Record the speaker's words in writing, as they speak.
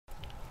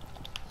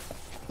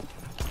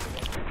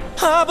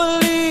I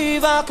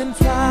believe I can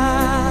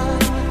fly.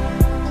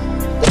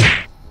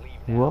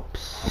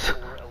 Whoops.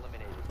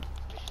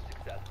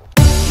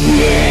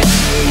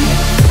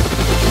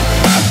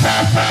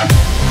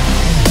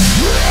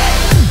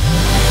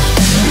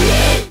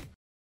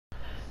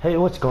 Hey,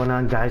 what's going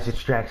on, guys?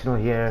 It's Jacksonville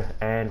here,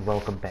 and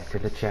welcome back to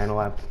the channel.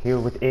 I'm here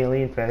with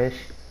Alien Fetish.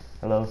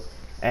 Hello.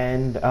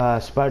 And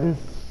Spartan.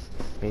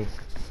 Hey.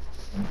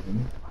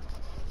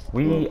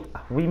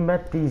 We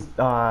met these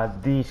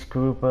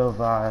group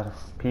of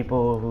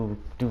people who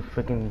do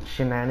freaking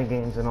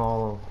shenanigans and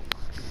all.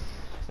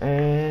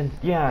 And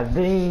yeah,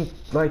 they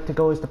like to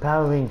go as the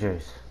Power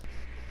Rangers.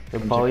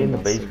 They're probably in the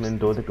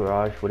basement or the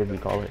garage, whatever you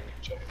call it.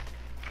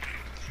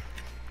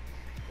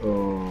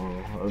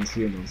 Oh, I don't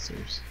see them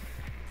downstairs.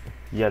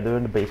 Yeah, they're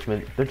in the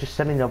basement. They're just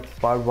setting up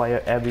barbed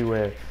wire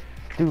everywhere.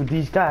 Dude,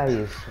 these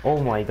guys,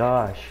 oh my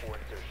gosh.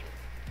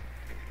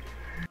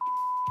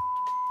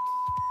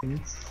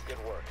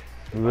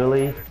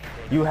 Really?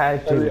 You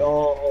had to.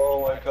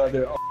 Oh my god,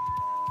 they're all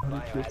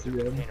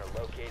again.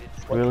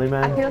 Really,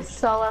 man? I feel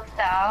so left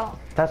out.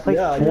 That's like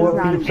Yeah, 4 you're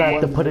beeps I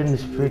have to not put in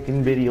this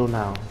freaking video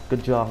now.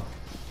 Good job.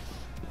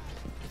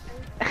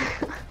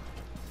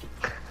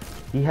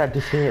 He had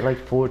to say it like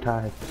 4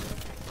 times.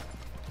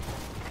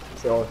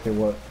 So, okay,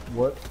 what?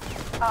 What?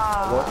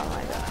 Oh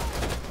my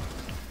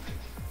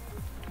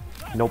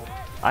god. Nope.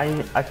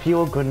 I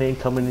feel a grenade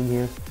coming in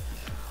here.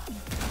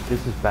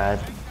 This is bad.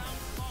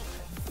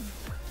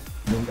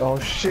 Oh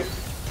shit!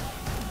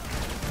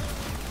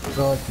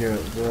 God, here,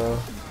 bro.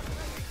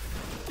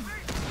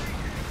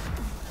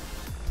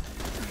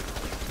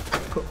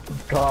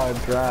 God,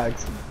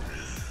 drags.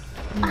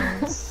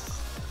 Nice.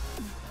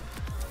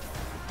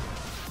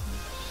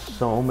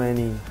 So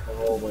many.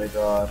 Oh my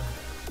god.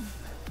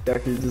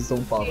 Jackie, just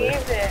don't bother.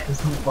 Save it.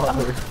 Just don't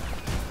bother.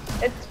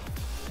 It's.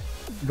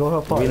 Go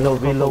have fun. Reload,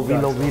 Go have reload, fun,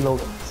 reload, guys.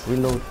 reload,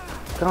 reload.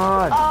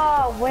 God.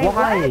 Oh wait,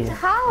 Why? what?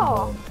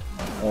 How?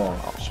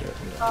 Oh shit.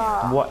 Yeah.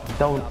 Oh. What?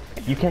 Don't.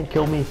 You can't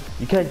kill me.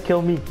 You can't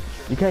kill me.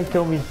 You can't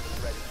kill me.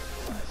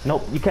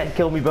 Nope, you can't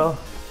kill me, bro.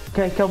 You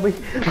can't kill me.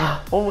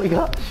 Oh my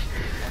gosh.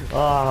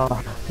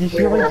 You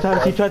see how many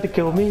times he tried to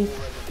kill me?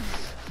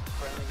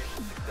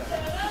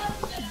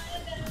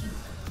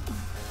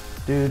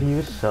 Dude, he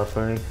was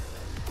suffering.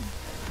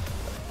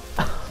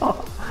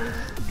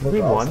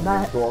 We won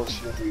that?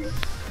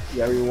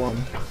 Yeah, we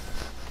won.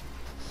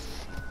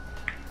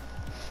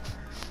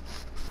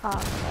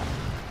 Oh,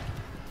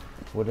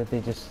 What did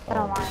they just... I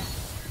don't mind.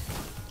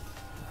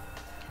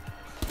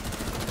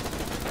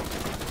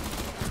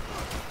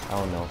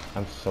 Oh no,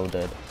 I'm so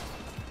dead.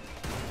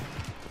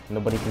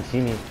 Nobody can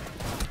see me.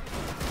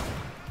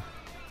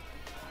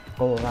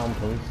 Go around,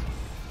 please.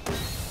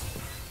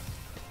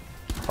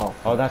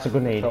 Oh, that's a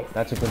grenade. Oh.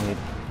 That's a grenade.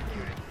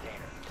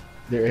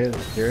 They're in.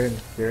 They're in.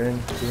 They're in.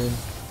 They're in.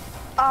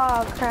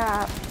 Oh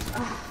crap.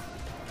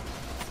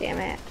 Damn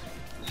it.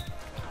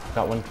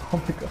 Got one. Oh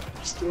my god.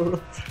 There's two of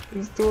them.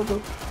 There's two of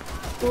them.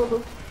 Two of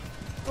them.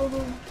 Two of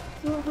them.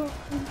 Two of them.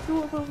 There's two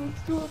of them.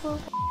 There's two of them.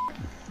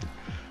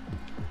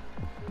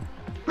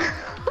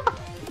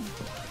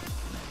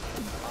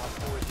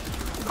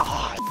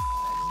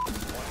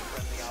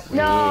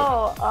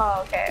 No.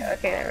 Oh, okay.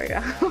 Okay, there we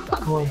go.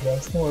 Come on,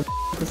 guys. Come on.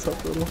 This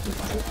up, little.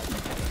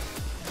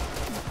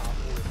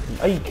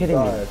 Are you kidding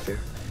me? Okay.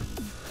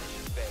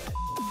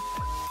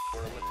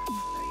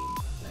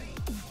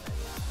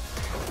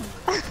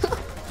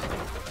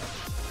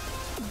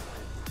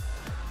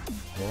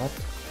 What?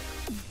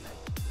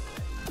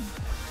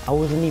 I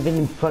wasn't even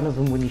in front of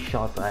him when he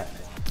shot that.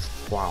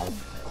 Wow.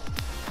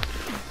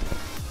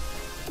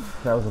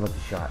 That was a lucky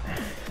shot.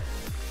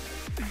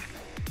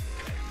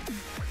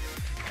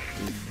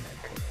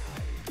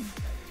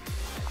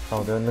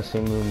 Oh, they're in the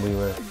same room we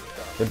were.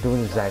 They're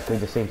doing exactly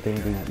the same thing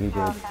we did.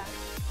 Okay.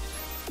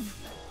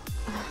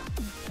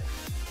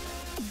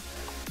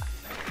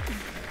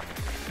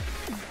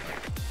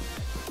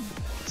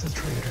 It's a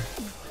traitor.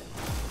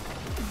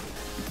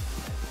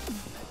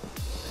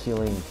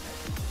 Ceiling.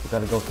 You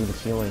gotta go through the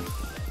ceiling.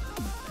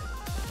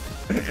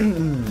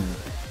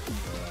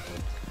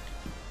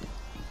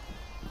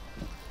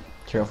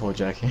 Careful,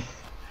 Jackie.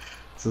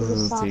 This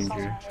is Sounds so danger.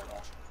 bad.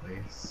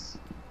 Please.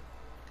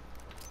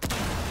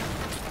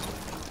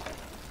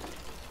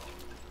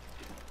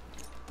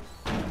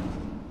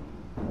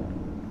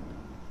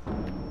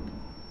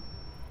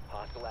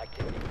 Hostile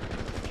activity.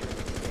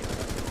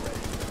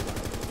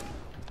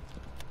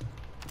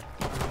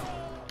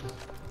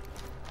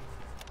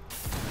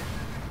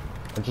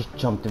 I just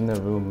jumped in the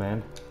room,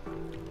 man.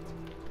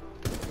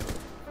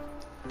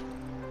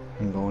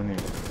 I'm going in.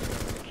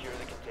 Secure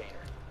the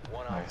container.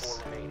 One on Nice.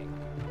 4 remaining.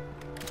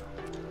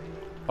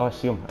 Oh, I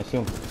see him. I see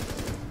him.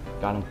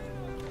 Got him.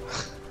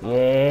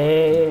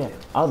 Yeah.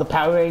 All the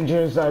Power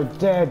Rangers are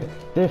dead.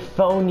 They're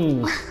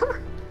phonies.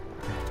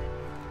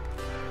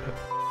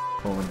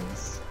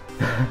 Ponies.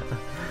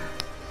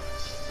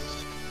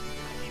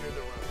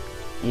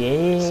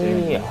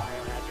 Yeah.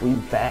 We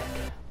back.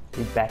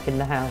 We back in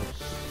the house.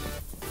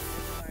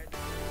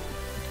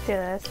 Do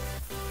this.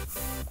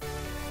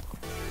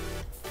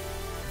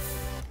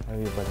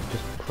 Everybody,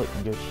 just put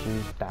your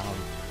shoes down.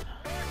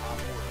 Op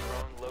 4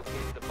 drone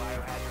located the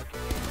biohazard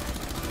container.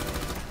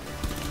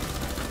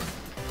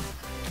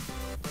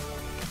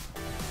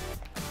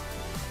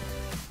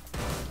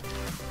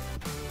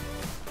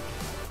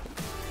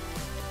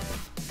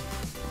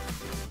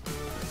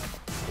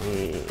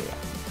 Yeah.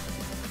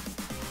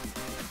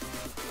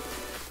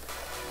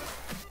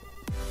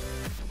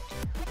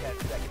 10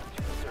 seconds to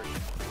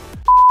insertion.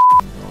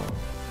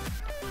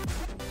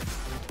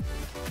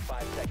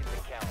 5 seconds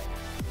and counting.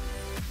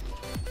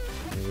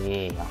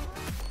 Yeah.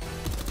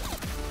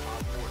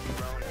 Op 4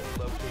 drone has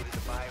located the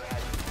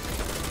biohazard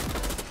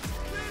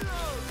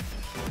container.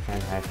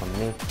 Can't hide from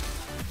me.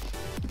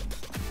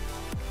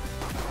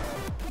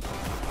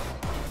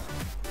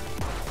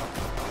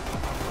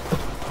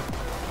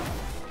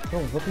 Yo,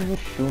 what are you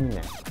shooting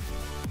at?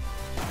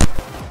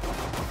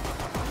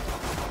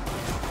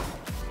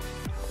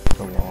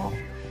 The wall.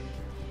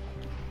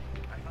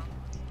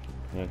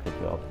 Yeah, good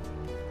job.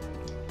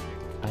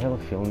 I have a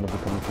feeling they'll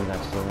be coming through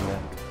that ceiling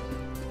there.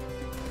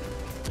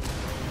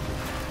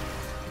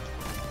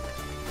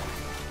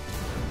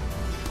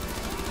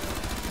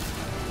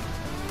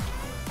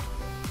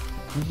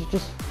 Did you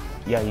just...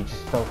 Yeah, you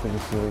just fell through the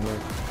ceiling there.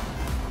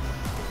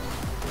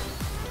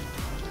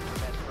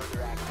 Prevent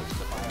further access to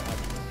the biohazard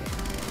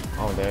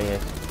container. Oh, there he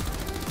is.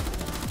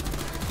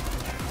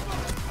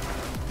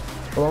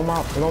 Blow him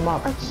up, blow him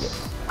up.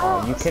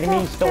 Oh, you kidding me?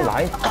 He's still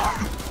alive?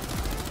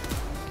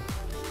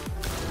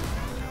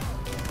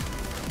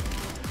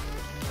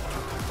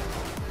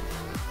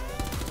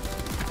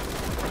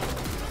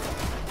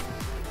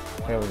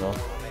 Here we go.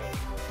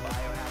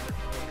 Biohazard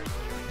container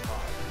security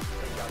pod.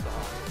 Take out the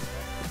hostage.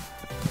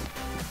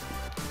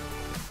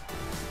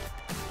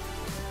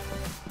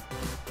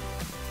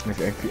 I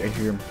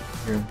hear him.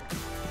 Hear him.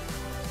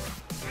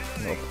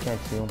 No,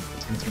 can't see him.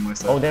 Into my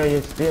side. Oh, there he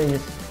is. There he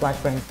is.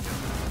 Flashbang.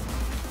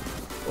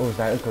 Oh, is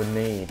that a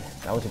grenade?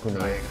 That was a Oh, yeah,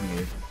 grenade. come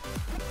here.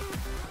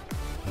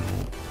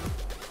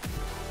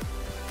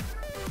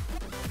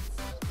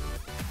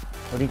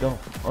 Where'd he go?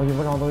 Oh, he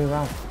went all the way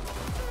around.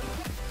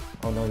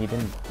 Oh no, he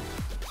didn't.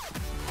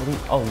 Where'd he?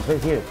 Oh, he's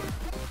right here.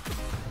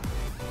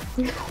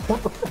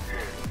 What?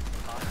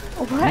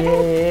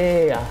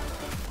 Yeah.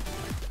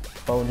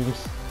 Oh,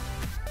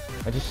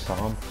 I just saw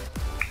him.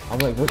 I'm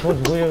like, which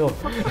one's real?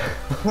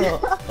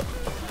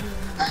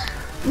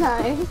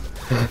 Nice.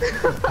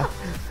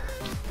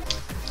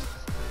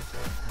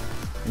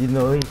 You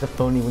know he's a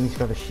phony when he's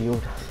got a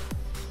shield.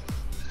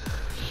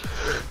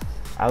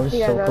 I was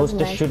Yeah, so that close was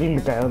to nice. shooting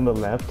the guy on the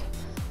left.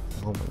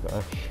 Oh my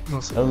gosh. No,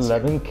 so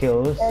 11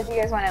 kills. Do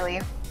you guys want to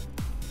leave?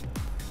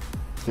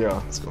 Yeah,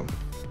 let's go.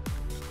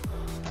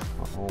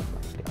 Oh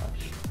my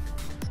gosh.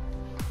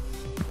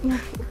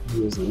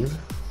 You guys leave?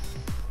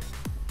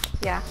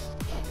 Yeah.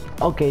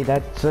 Okay,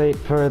 that's it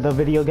for the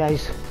video,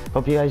 guys.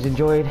 Hope you guys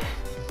enjoyed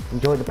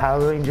the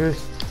Power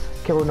Rangers,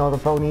 killing all the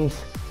phonies,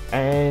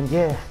 and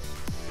yeah,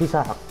 peace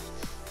out.